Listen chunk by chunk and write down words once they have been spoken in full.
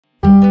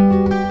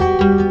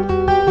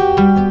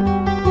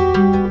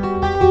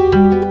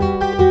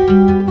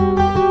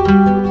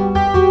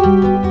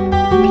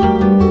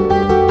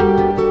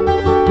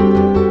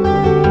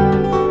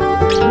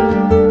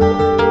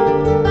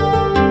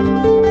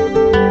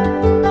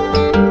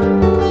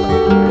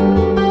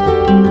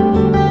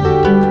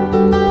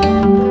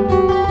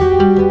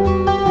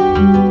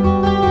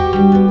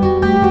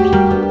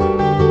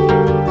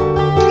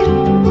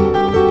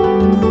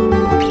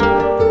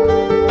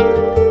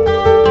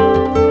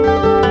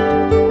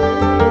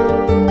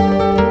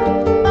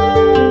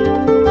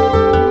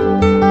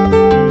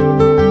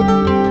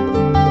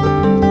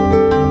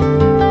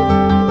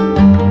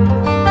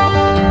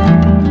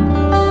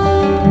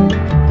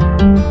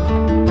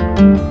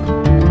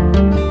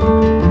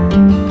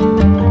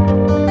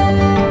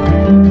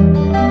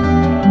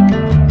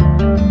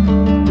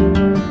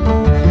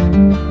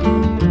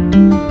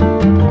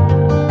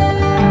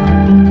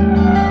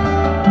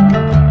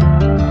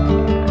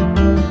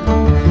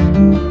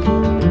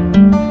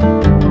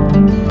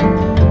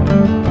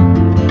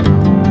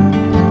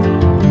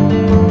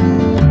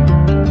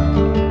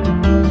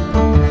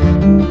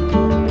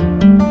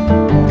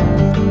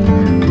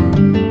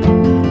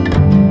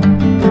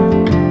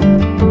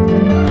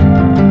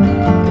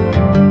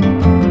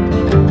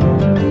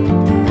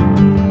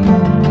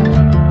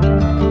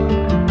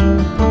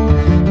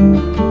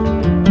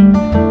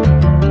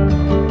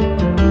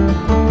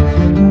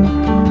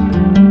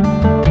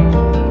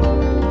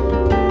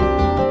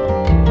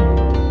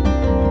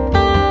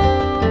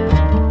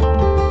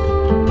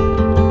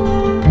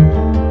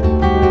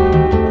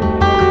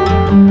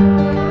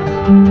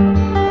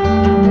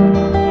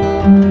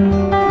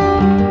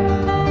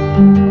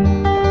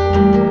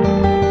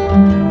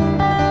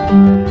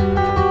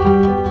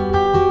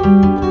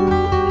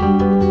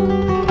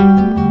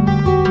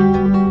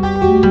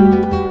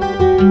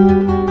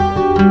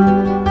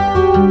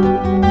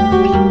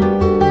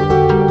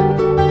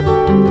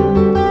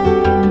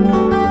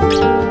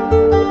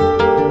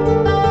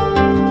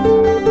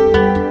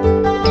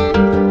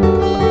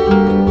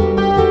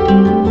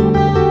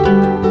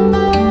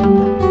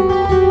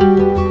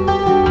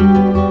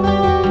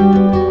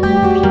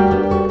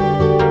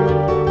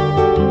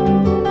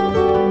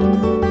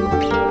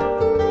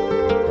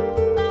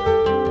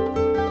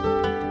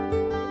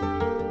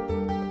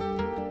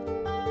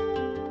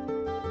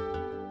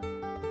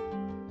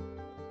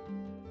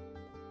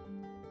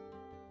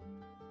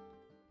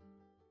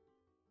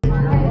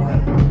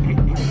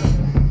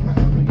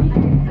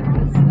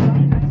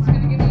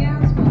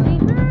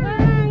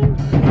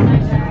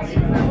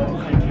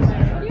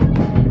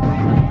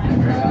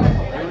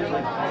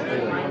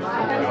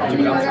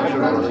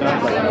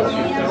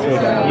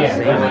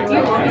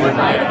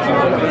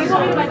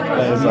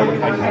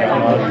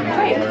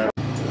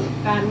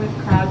bandwidth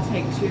crowd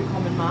take 2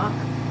 common mark.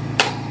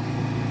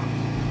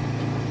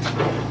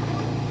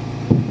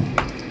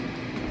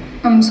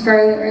 I'm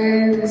Scarlett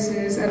Ray, this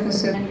is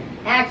episode...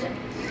 Action!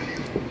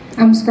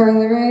 I'm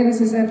Scarlett Ray,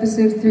 this is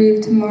episode 3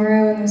 of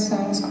Tomorrow, and the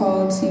song's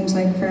called Seems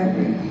Like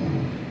Forever.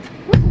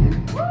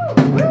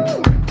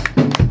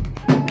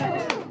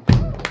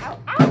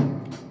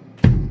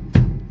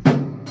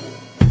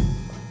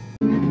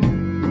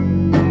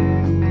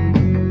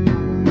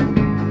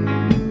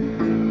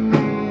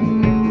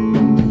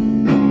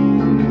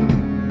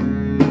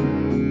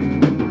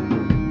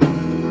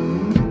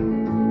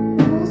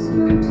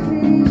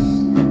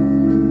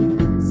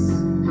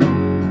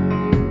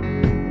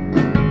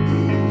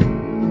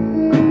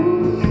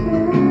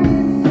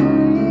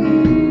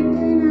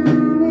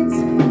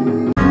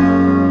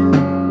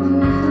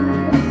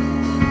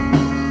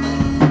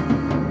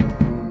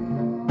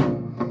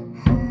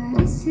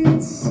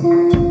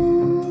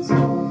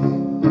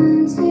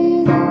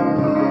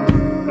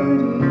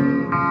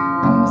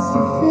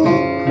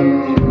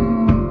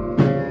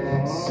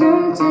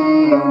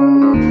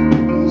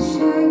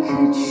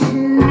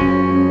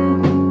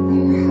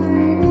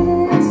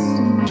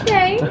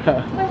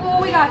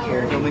 What we got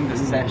here? Filming the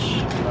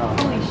sesh.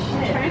 Holy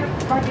shit.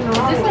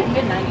 Is this like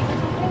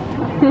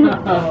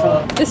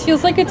mid-90s? This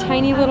feels like a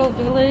tiny little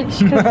village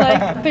because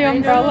like the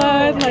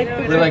umbrella and like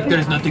We're like,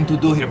 there's nothing to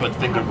do here but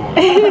fingerboard.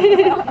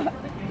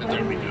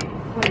 There we go.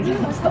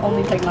 That's the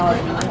only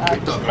technology we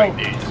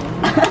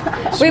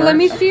have. Wait, let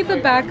me see the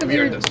back of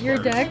your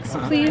decks,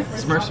 please.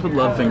 Smurfs would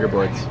love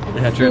fingerboards.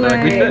 Yeah, true.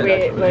 Like, we fit.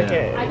 Wait, look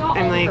at.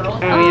 I'm like, oh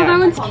Oh, yeah. that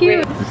one's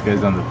cute. This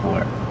guy's on the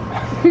floor.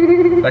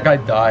 That guy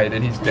died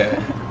and he's dead.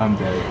 I'm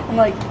dead. I'm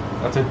like,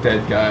 That's a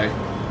dead guy.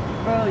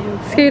 bro, you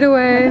okay? Skate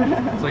away.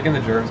 It's like in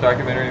the Germs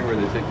documentary where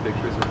they take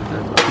pictures of the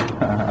dead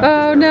body.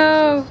 Oh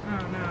no.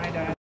 Oh no, I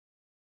died.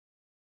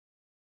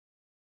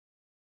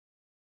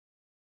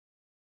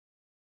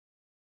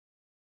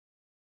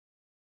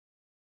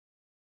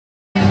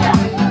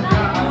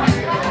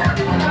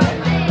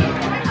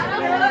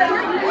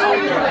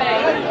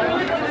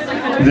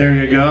 There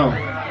you go.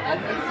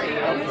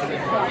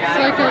 It's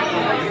like a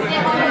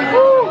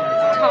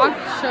talk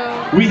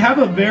show. We have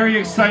a very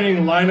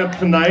exciting lineup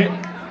tonight.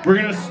 We're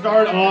gonna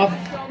start off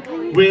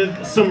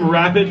with some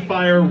rapid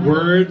fire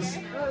words,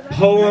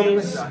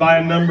 poems by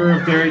a number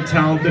of very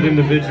talented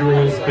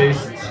individuals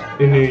based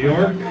in New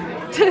York.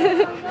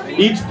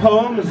 Each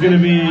poem is gonna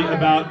be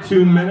about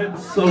 2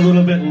 minutes, a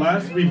little bit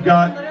less. We've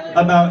got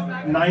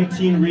about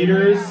 19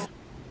 readers.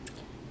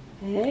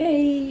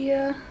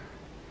 Hey,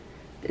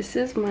 this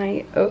is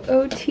my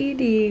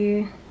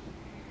OOTD,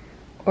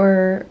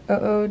 or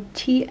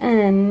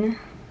OOTN,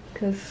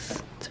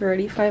 because it's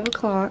already 5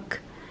 o'clock.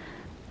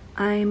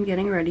 I'm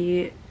getting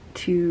ready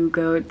to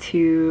go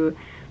to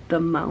the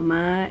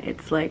MoMA.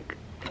 It's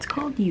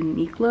called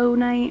Uniqlo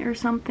night or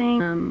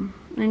something,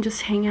 and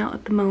just hang out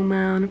at the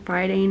MoMA on a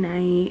Friday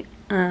night.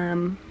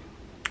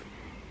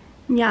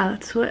 Yeah,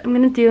 that's what I'm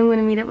gonna do. I'm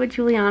gonna meet up with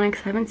Juliana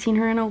because I haven't seen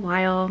her in a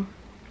while.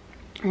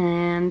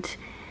 And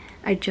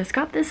I just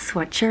got this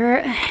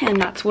sweatshirt,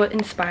 and that's what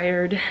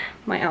inspired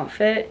my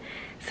outfit.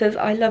 It says,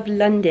 I love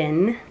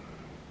London.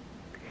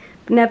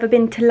 Never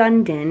been to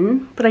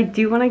London, but I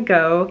do want to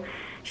go.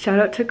 Shout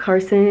out to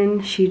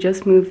Carson. She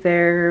just moved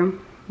there.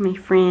 My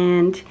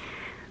friend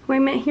who I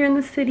met here in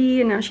the city,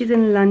 and now she's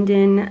in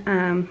London.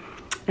 And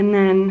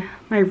then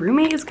my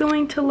roommate is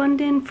going to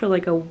London for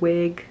like a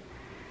wig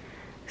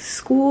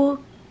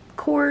school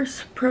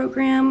course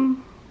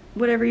program,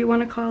 whatever you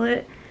want to call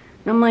it.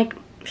 And I'm like,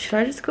 should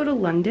I just go to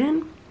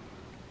London?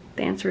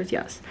 The answer is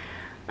yes.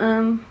 But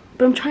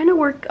I'm trying to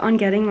work on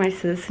getting my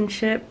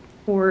citizenship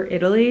for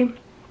Italy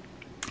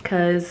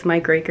because my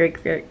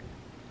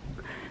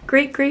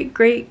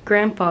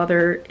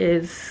great-great-great-great-grandfather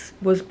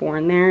was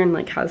born there and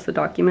like has the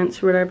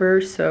documents or whatever.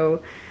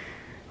 So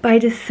by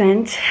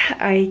descent,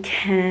 I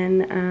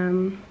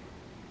can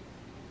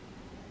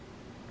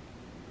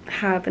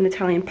have an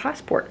Italian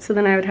passport. So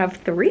then I would have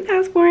 3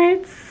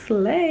 passports.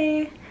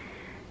 Slay.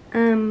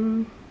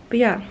 But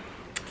yeah.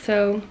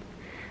 So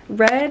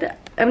red,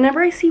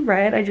 whenever I see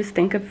red, I just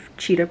think of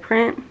cheetah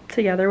print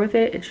together with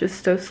it. It's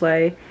just so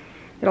slay.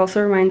 It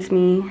also reminds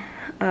me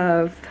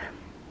of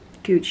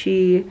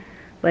Gucci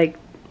like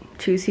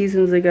 2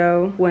 seasons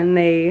ago when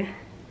they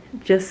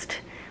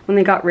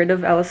got rid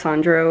of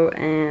Alessandro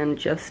and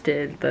just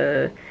did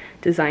the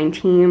design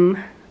team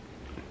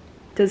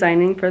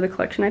designing for the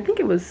collection. I think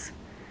it was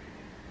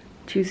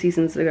 2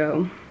 seasons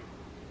ago.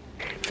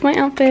 It's my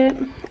outfit.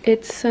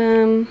 It's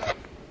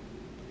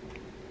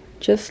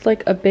just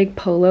like a big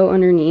polo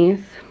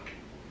underneath,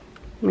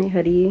 my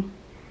hoodie,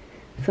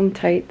 some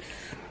tights.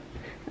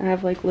 I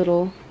have like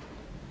little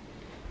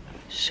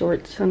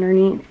shorts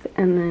underneath,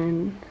 and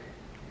then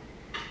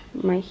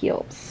my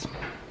heels,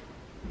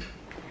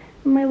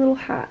 and my little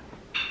hat.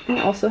 And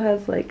it also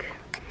has like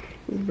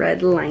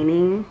red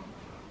lining,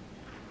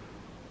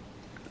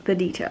 the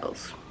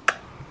details.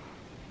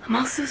 I'm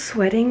also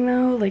sweating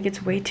though, like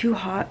it's way too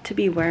hot to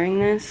be wearing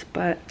this,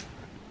 but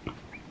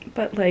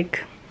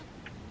like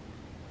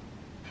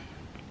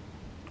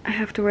I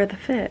have to wear the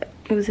fit.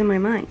 It was in my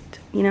mind,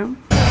 you know?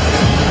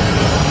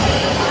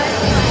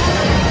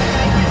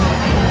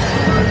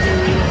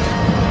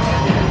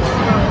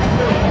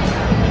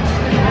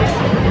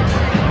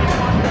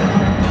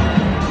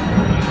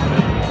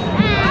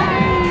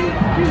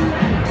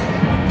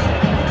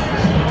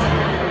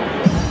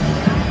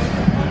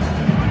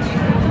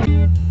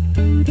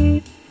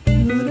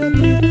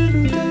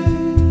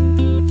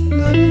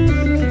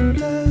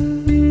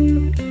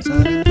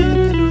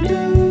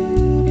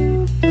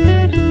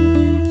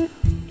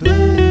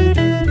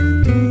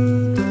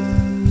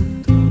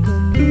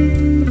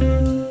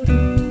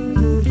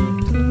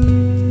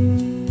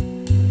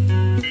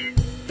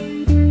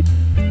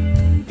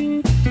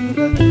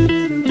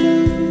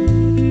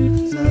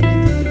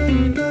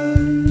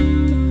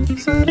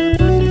 Sa